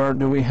 Where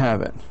do we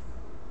have it?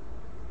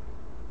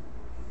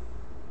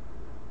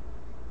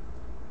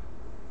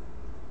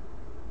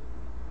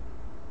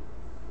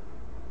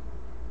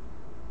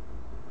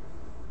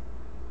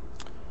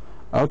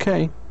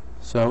 Okay,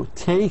 so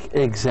take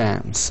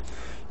exams.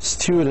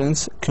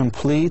 Students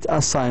complete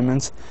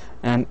assignments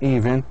and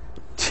even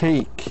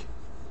take.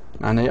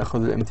 معناه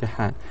يأخذ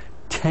الامتحان.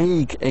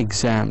 Take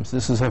exams.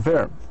 This is a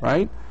verb,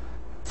 right?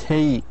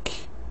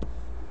 Take.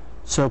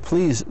 So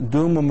please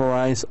do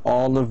memorize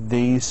all of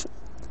these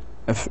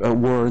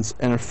words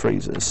and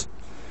phrases.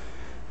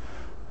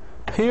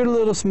 Here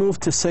let us move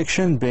to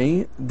section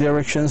B,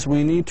 directions.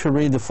 We need to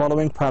read the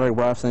following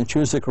paragraphs and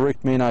choose the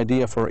correct main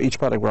idea for each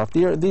paragraph.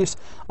 These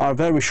are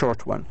very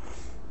short ones.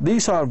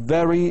 These are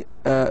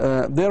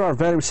there are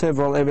very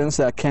several events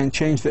that can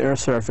change the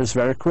Earth's surface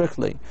very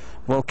quickly.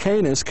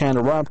 Volcanoes can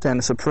erupt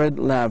and spread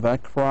lava,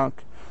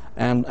 rock,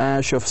 and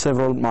ash of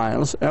several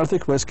miles.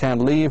 Earthquakes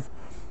can leave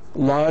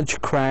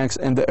large cracks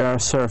in the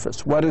Earth's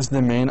surface. What is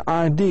the main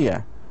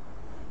idea?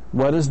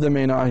 What is the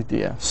main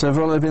idea?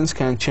 Several events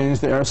can change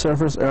the Earth's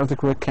surface.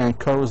 Earthquake can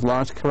cause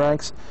large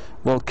cracks.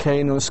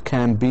 Volcanoes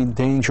can be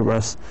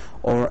dangerous,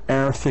 or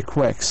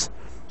earthquakes.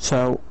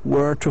 So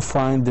where to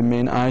find the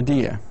main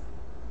idea?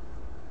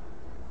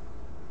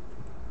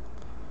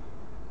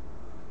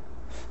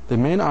 The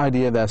main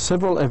idea that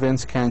several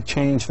events can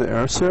change the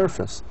Earth's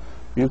surface.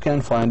 You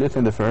can find it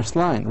in the first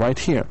line, right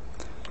here.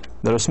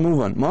 Let us move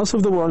on. Most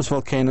of the world's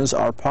volcanoes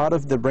are part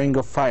of the ring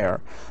of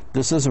fire.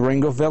 This is a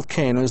ring of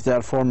volcanoes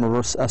that form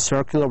a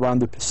circle around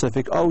the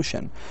Pacific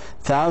Ocean.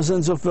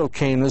 Thousands of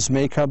volcanoes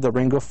make up the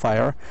ring of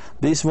fire.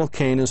 These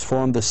volcanoes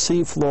form the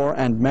sea floor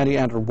and many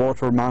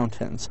underwater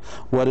mountains.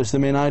 What is the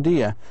main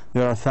idea?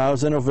 There are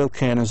thousands of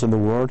volcanoes in the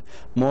world.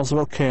 Most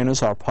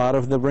volcanoes are part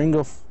of the ring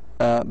of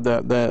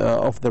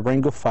the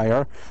ring of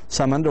fire.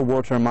 Some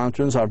underwater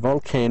mountains are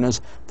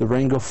volcanoes, the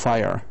ring of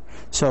fire.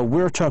 So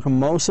we're talking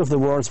most of the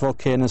world's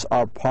volcanoes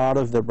are part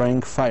of the ring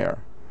of fire.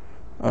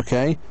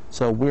 Okay,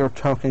 so we're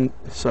talking,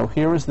 so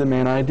here is the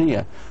main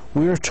idea.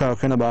 We're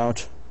talking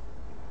about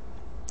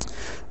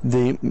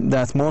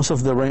that most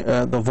of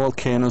the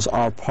volcanoes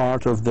are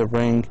part of the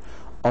ring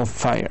of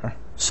fire.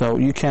 So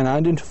you can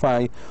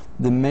identify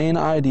the main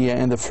idea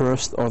in the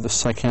first or the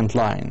second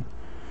line.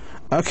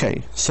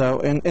 Okay, so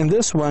in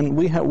this one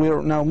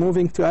we're now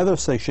moving to other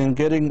section,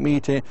 getting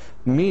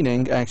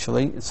meaning.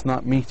 Actually, it's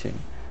not meeting.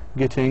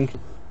 Getting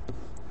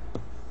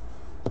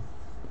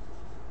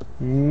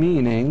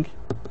meaning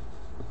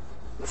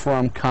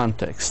from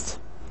context.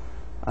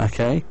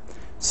 Okay,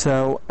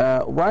 so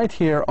right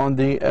here on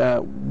the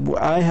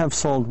I have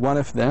solved one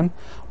of them.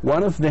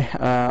 One of the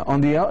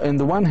on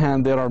the one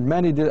hand, there are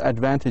many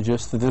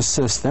advantages to this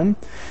system.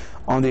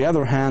 On the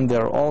other hand,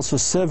 there are also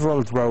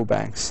several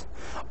drawbacks.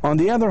 On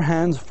the other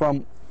hand,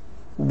 from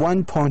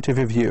one point of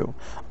view.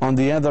 On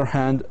the other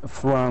hand,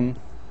 from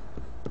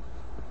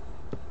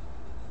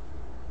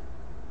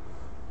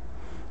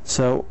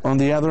so on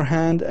the other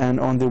hand and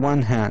on the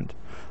one hand.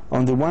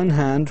 On the one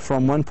hand,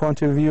 from one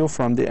point of view,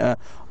 from the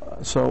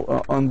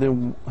on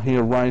the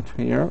here right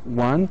here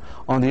one.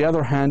 On the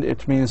other hand,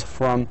 it means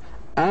from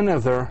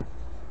another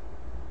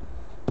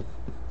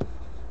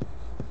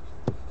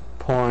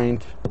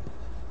point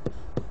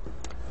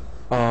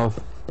of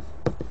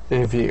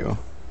view.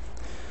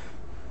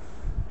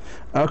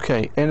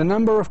 Okay, in a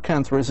number of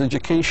countries,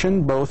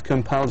 education, both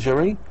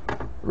compulsory,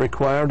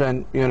 required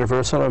and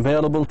universal,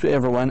 available to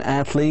everyone,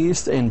 at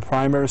least in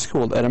primary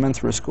school,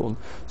 elementary school.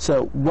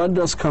 So what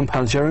does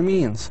compulsory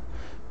means?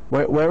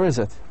 Where is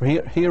it?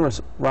 Here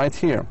is right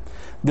here.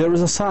 There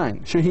is a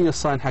sign. شو هي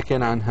الsign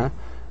حكينا عنها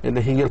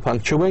اللي هي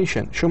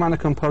punctuation. شو معنى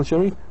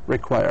compulsory?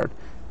 Required.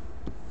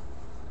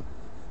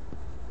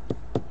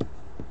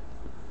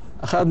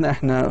 أخذنا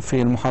إحنا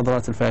في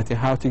المحاضرات الفاتحة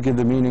how to get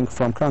the meaning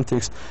from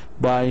context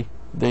by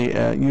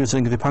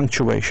using the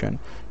punctuation.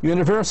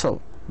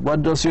 Universal.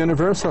 What does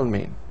universal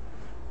mean?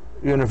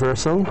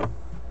 Universal,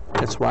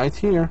 it's right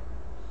here.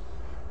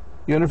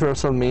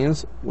 Universal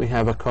means we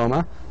have a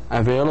comma,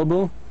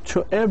 available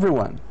to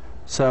everyone.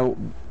 So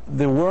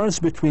the words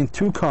between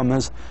two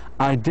commas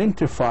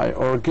identify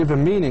or give a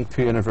meaning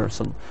to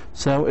universal.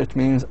 So it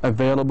means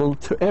available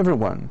to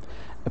everyone.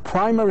 A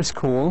primary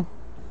school,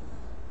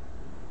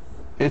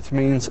 it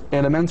means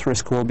elementary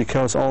school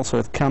because also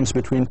it comes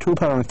between two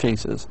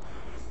parentheses.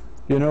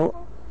 You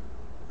know,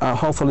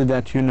 hopefully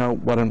that you know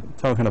what I'm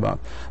talking about.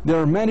 There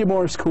are many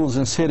more schools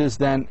in cities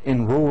than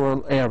in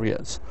rural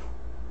areas.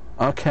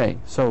 Okay,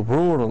 so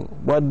rural,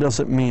 what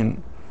does it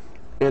mean?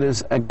 It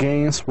is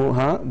against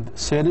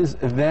cities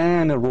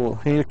than rural.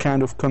 Here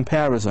kind of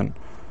comparison.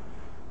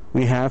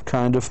 We have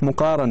kind of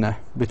مقارنة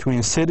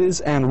between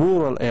cities and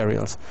rural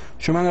areas.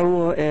 شو معنى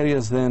rural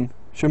areas then?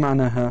 شو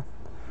معناها?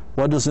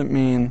 What does it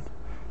mean?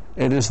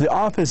 It is the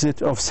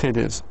opposite of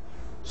cities.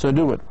 So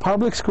do it.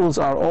 Public schools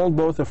are all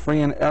both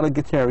free and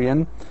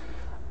egalitarian.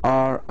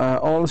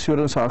 All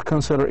students are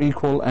considered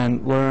equal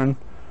and learn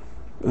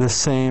the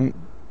same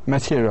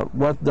material.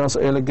 What does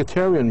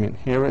egalitarian mean?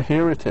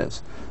 Here it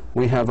is.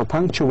 We have a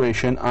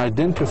punctuation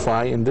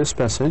identify in this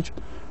passage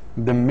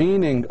the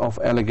meaning of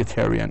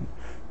egalitarian.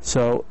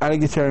 So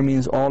egalitarian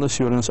means all the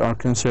students are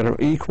considered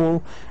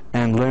equal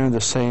and learn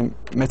the same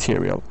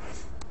material.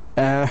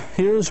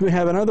 We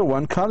have another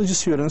one. College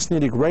students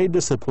need a great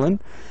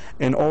discipline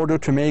in order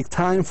to make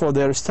time for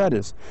their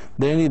studies.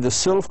 They need the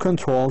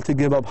self-control to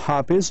give up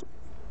hobbies,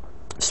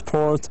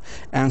 sport,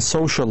 and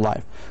social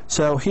life.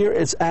 So here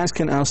it's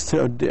asking us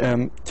to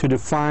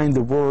define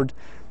the word,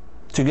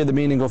 to get the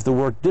meaning of the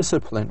word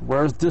discipline.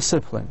 Where's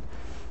discipline?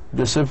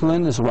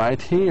 Discipline is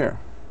right here.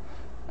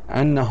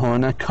 عندنا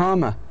هنا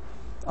comma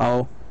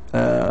أو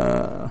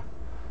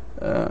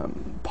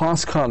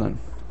past colon.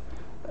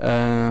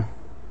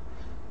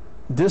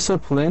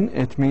 Discipline,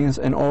 it means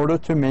in order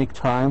to make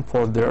time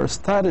for their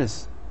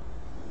studies.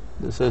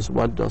 This is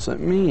what does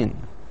it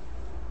mean.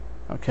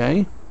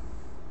 Okay?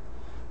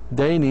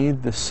 They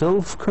need the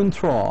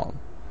self-control.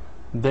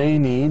 They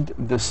need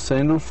the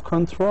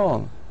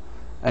self-control.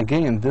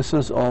 Again, this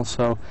is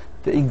also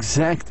the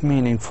exact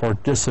meaning for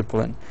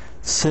discipline.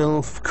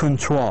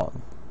 Self-control.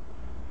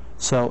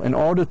 So in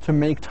order to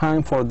make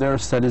time for their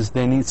studies,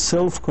 they need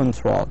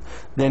self-control.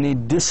 They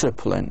need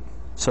discipline.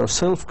 So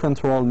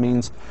self-control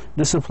means,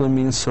 discipline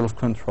means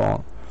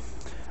self-control.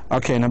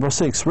 Okay, number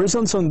 6.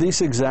 Results on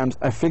these exams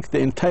affect the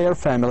entire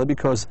family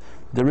because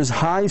there is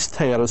high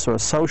status or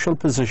social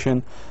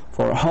position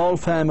for a whole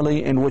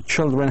family in which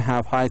children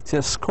have high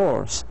test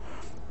scores.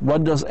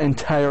 What does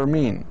entire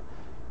mean?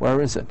 Where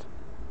is it?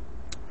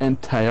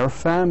 entire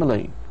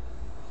family.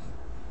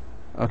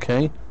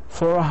 Okay,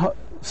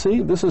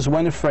 see, this is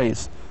one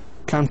phrase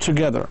come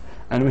together,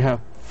 and we have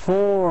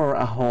for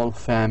a whole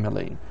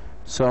family.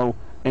 So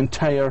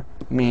entire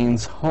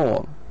means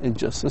whole. It's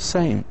just the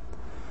same.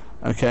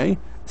 Okay,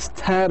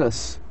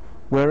 status.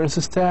 Where is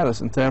the status?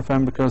 Entire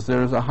family, because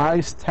there is a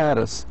high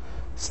status.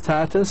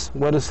 Status,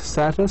 what is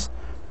status?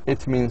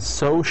 It means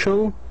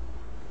social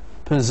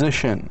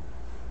position.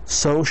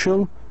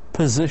 Social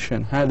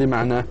position. هذه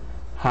معنى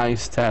high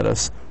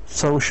status.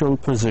 Social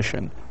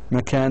position.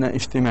 مكانة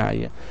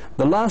اجتماعية.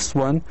 The last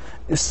one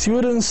is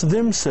students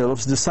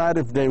themselves decide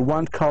if they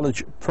want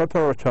college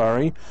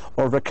preparatory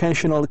or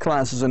vocational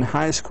classes in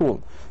high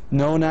school.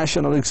 No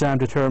national exam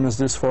determines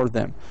this for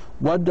them.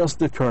 What does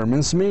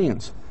determines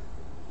means?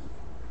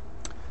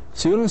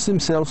 Students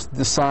themselves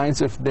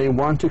decide if they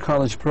want to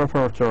college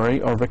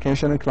preparatory or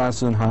vocational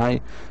classes in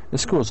high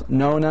schools.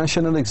 No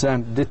national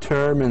exam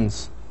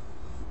determines.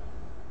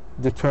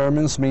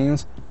 Determines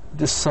means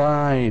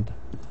decide.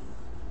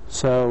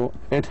 So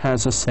it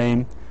has the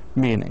same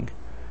meaning.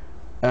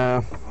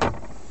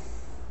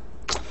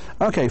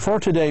 Okay, for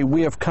today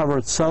we have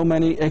covered so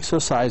many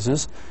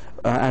exercises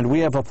and we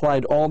have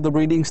applied all the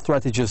reading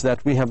strategies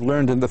that we have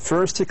learned in the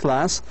first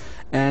class,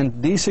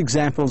 and these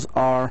examples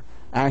are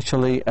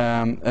actually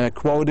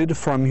quoted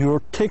from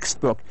your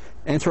textbook,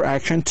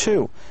 Interaction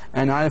 2.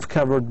 And I have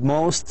covered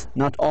most,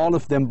 not all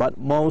of them, but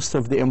most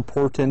of the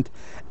important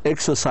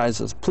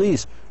exercises.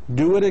 Please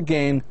do it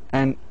again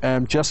and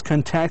just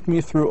contact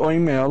me through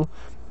email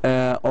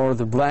or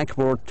the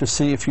Blackboard to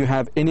see if you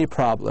have any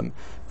problem.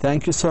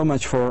 Thank you so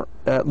much for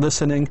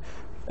listening.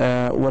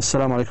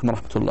 Wassalamu alaikum wa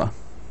rahmatullah.